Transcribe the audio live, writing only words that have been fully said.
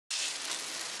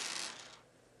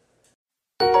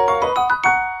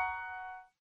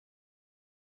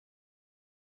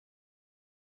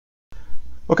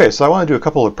Okay, so I want to do a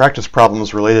couple of practice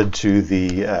problems related to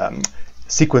the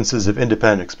sequences of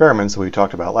independent experiments that we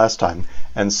talked about last time.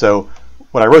 And so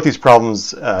when I wrote these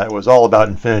problems, it was all about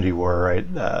Infinity War, right?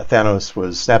 Thanos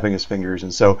was snapping his fingers.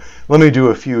 And so let me do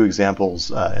a few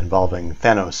examples involving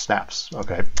Thanos snaps.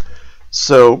 Okay,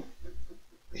 so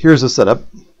here's the setup.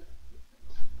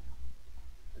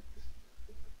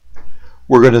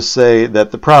 We're going to say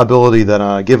that the probability that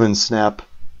on a given snap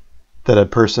that a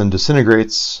person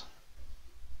disintegrates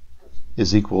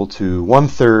is equal to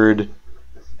 1/3,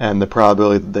 and the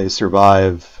probability that they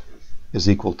survive is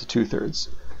equal to 2/3.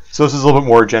 So this is a little bit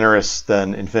more generous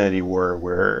than Infinity War,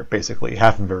 where basically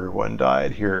half of everyone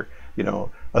died. Here, you know,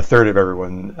 1/3 of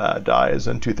everyone dies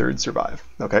and 2/3 survive.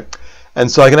 Okay, and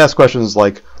so I can ask questions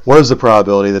like, what is the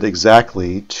probability that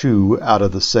exactly 2 out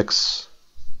of the 6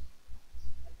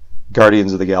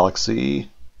 Guardians of the Galaxy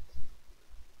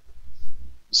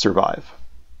survive?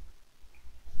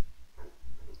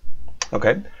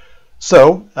 Okay,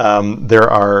 so there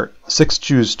are 6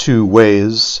 choose 2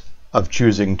 ways of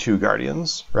choosing 2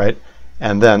 Guardians, right?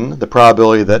 And then the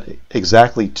probability that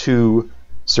exactly 2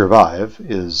 survive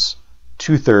is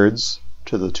 2/3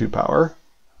 to the 2 power,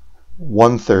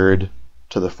 1/3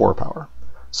 to the 4 power.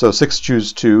 So 6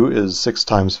 choose 2 is 6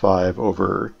 times 5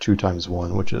 over 2 times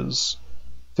 1, which is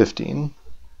 15.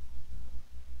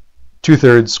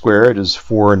 2/3 squared is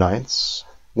 4/9.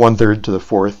 1/3 to the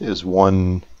 4th is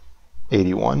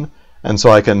 1/81. And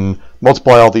so I can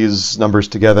multiply all these numbers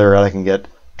together and I can get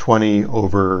 20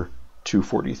 over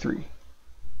 243,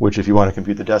 which if you want to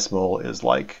compute the decimal is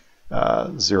like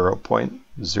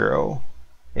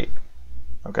 0.08.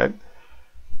 Okay,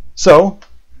 so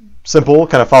simple,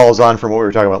 kind of follows on from what we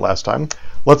were talking about last time.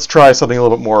 Let's try something a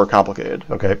little bit more complicated.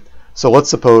 Okay, so let's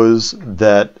suppose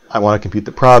that I want to compute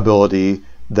the probability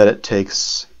that it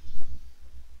takes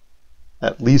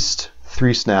at least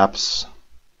 3 snaps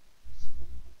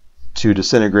to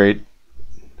disintegrate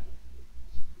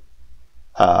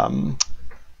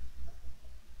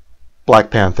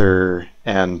Black Panther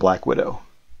and Black Widow.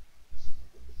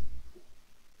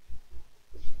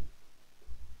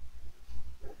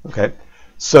 Okay,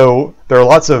 so there are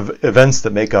lots of events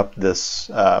that make up this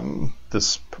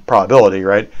this probability,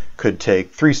 right? Could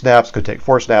take 3 snaps, could take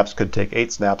 4 snaps, could take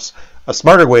 8 snaps. A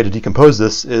smarter way to decompose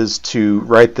this is to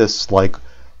write this like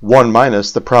 1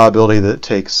 minus the probability that it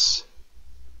takes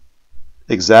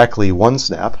exactly 1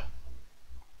 snap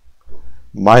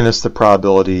minus the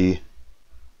probability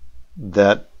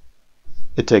that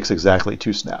it takes exactly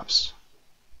 2 snaps,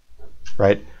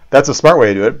 right? That's a smart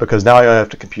way to do it because now I have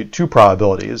to compute 2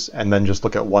 probabilities and then just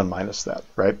look at 1 minus that,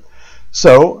 right?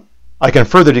 So I can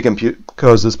further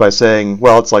decompose this by saying,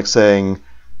 well, it's like saying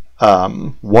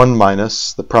 1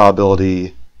 minus the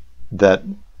probability that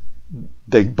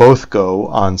they both go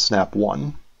on snap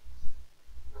 1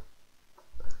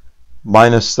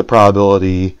 minus the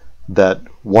probability that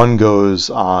one goes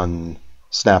on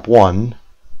snap 1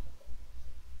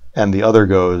 and the other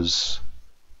goes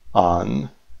on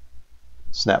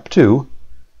snap 2,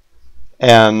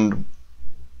 and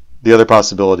the other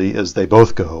possibility is they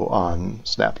both go on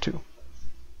snap 2.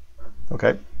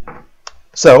 Okay,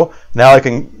 so now I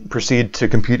can proceed to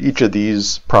compute each of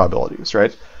these probabilities,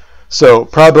 right? So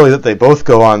probability that they both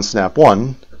go on snap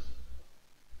 1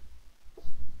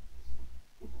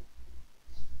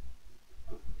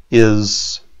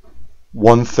 is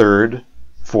 1/3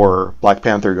 for Black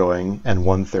Panther going and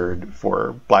 1/3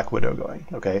 for Black Widow going.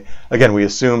 Okay, again, we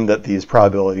assume that these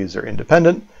probabilities are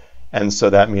independent, and so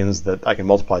that means that I can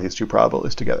multiply these 2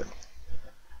 probabilities together.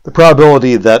 The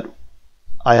probability that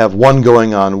I have 1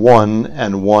 going on 1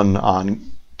 and 1 on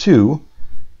 2,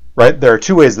 right? There are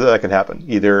 2 ways that that can happen,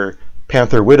 either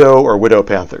Panther Widow or Widow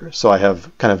Panther. So I have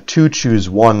kind of 2 choose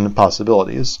 1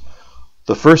 possibilities.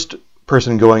 The first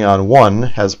person going on 1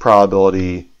 has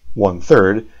probability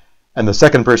 1/3, and the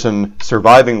second person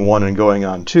surviving 1 and going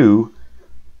on 2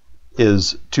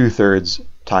 is 2/3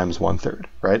 times 1/3,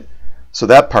 right? So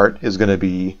that part is going to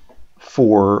be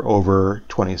 4 over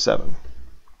 27.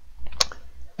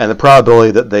 And the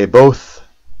probability that they both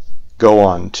go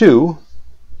on 2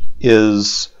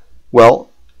 is, well,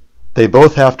 they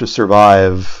both have to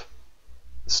survive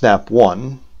snap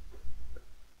 1,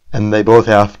 and they both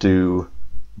have to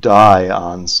die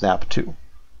on snap 2.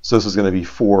 So this is going to be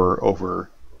 4 over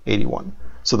 81.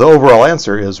 So the overall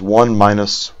answer is 1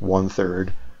 minus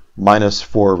 1/3 minus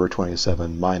 4 over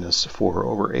 27 minus 4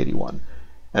 over 81.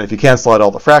 And if you cancel out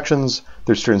all the fractions,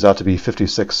 this turns out to be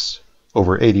 56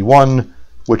 over 81,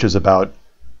 which is about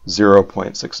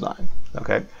 0.69.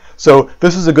 Okay, so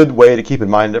this is a good way to keep in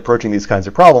mind approaching these kinds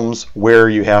of problems where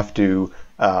you have to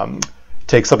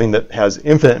take something that has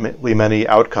infinitely many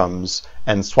outcomes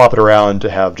and swap it around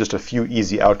to have just a few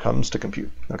easy outcomes to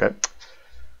compute. Okay.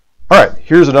 All right,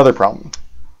 here's another problem.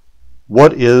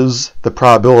 What is the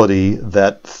probability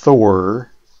that Thor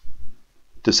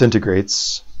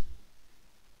disintegrates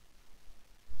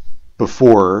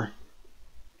before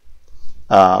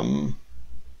Iron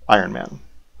Man?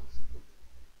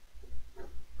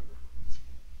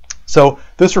 So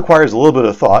this requires a little bit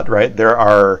of thought, right? There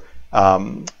are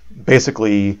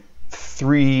basically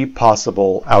three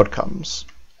possible outcomes,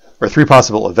 or three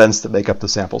possible events that make up the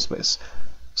sample space.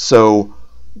 So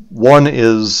one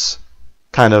is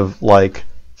kind of like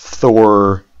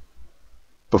Thor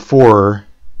before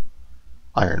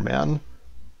Iron Man.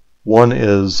 One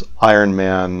is Iron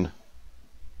Man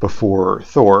before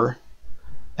Thor.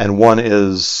 And one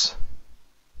is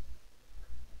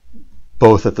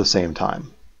both at the same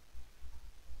time.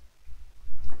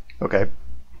 Okay.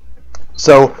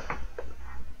 So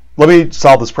let me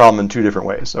solve this problem in two different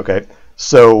ways. Okay.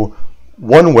 So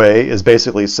one way is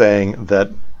basically saying that,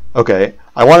 okay,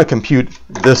 I want to compute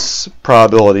this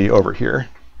probability over here.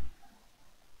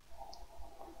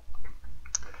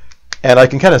 And I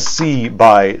can kind of see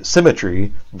by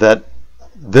symmetry that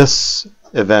this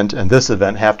event and this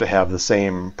event have to have the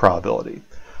same probability.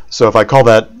 So if I call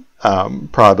that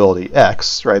probability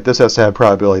x, right, this has to have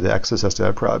probability x, this has to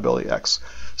have probability x.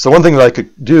 So one thing that I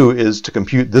could do is to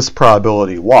compute this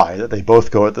probability y, that they both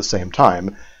go at the same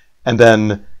time, and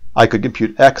then I could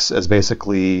compute x as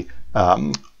basically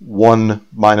 1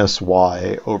 minus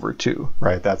y over 2,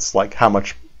 right? That's like how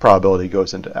much probability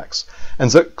goes into x.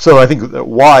 And so I think that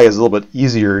y is a little bit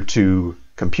easier to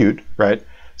compute, right?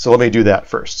 So let me do that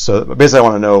first. So basically I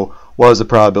want to know what is the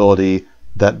probability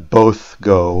that both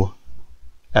go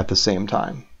at the same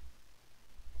time.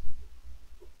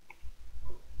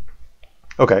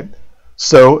 Okay,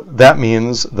 so that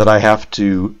means that I have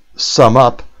to sum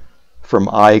up from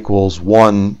I equals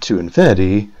 1 to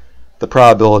infinity the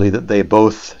probability that they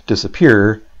both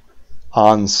disappear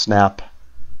on snap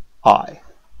I.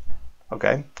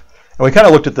 Okay, and we kind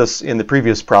of looked at this in the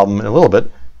previous problem in a little bit.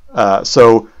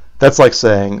 So that's like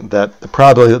saying that the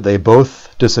probability that they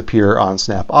both disappear on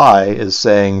snap I is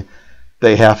saying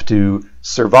they have to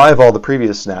survive all the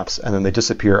previous snaps and then they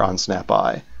disappear on snap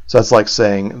I. So that's like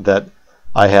saying that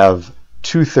I have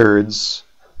 2/3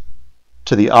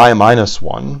 to the I minus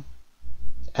 1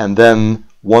 and then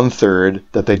 1/3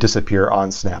 that they disappear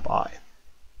on snap I.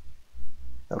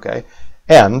 Okay,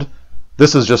 and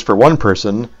this is just for one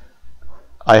person.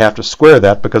 I have to square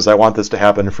that because I want this to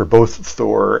happen for both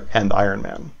Thor and Iron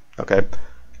Man. Okay,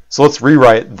 so let's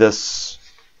rewrite this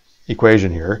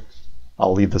equation here.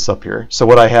 I'll leave this up here. So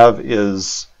what I have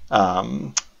is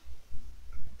the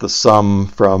sum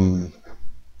from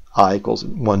I equals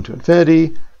 1 to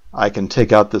infinity. I can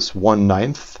take out this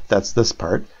 1/9, that's this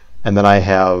part, and then I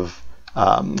have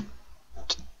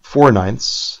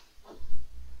 4/9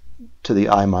 to the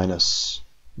I minus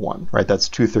 1, right? That's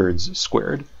 2/3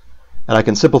 squared. And I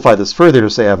can simplify this further to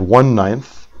say I have 1/9,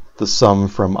 the sum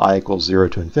from I equals 0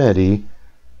 to infinity,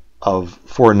 of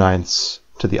 4/9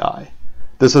 to the I.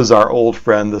 This is our old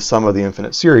friend, the sum of the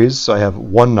infinite series. So I have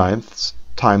 1/9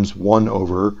 times 1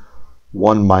 over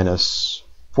 1 minus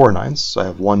 4/9. So I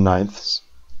have 1/9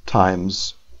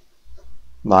 times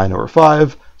 9 over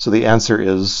 5. So the answer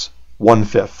is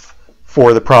 1/5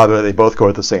 for the probability they both go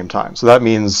at the same time. So that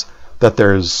means that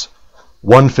there's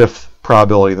 1/5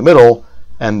 probability in the middle,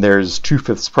 and there's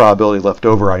 2/5 probability left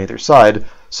over on either side.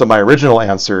 So my original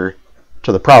answer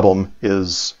to the problem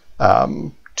is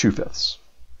 2/5.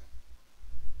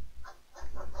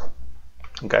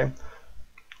 Okay,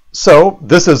 so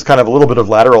this is kind of a little bit of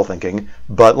lateral thinking,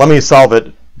 but let me solve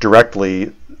it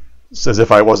directly as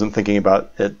if I wasn't thinking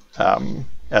about it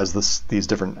as these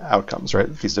different outcomes,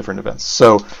 right? These different events.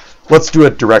 So let's do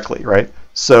it directly, right?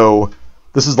 So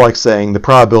this is like saying the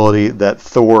probability that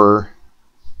Thor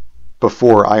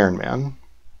before Iron Man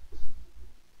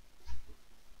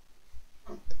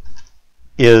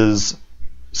is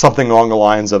something along the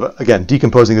lines of, again,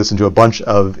 decomposing this into a bunch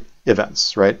of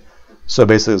events, right? So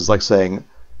basically it's like saying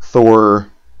Thor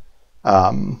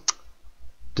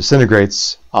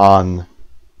disintegrates on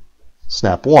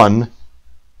snap 1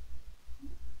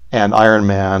 and Iron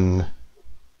Man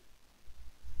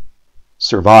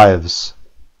survives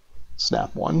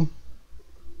snap 1,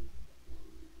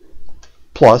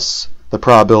 plus the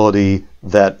probability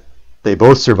that they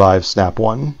both survive snap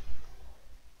 1.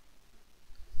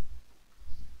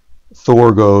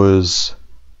 Thor goes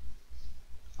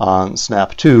on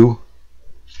snap 2.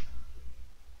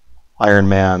 Iron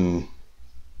Man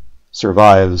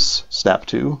survives snap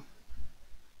 2,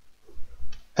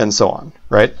 and so on,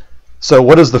 right? So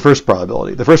what is the first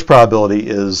probability? The first probability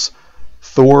is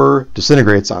Thor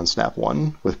disintegrates on snap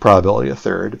 1 with probability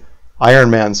 1/3. Iron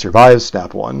Man survives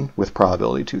snap 1 with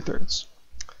probability 2/3.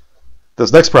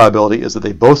 This next probability is that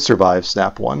they both survive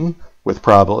snap 1 with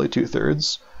probability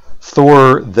 2/3.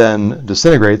 Thor then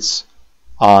disintegrates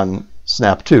on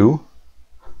snap 2,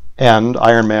 and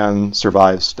Iron Man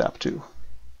survives snap 2,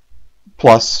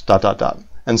 plus ...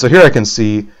 And so here I can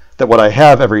see that what I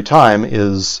have every time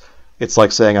is, it's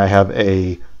like saying I have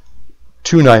a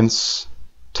 2/9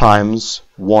 times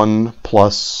 1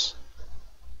 plus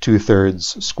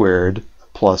 2/3 squared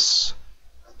plus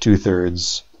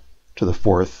 2/3 to the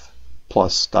 4th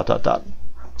plus ...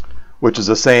 which is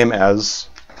the same as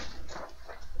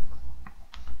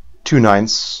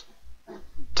 2/9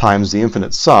 times the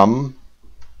infinite sum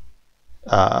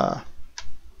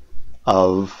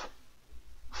of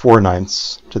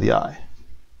 4/9 to the I,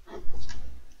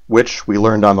 which we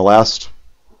learned on the last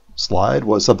slide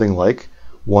was something like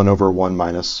 1/1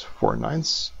 minus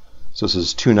 4/9. So this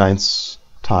is 2/9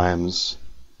 times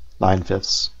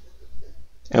 9/5.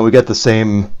 And we get the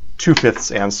same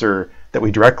 2/5 answer that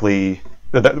we directly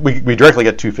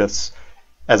get 2/5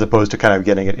 as opposed to kind of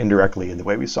getting it indirectly in the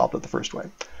way we solved it the first way.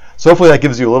 So hopefully that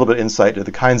gives you a little bit of insight into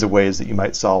the kinds of ways that you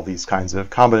might solve these kinds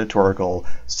of combinatorial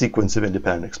sequence of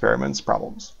independent experiments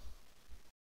problems.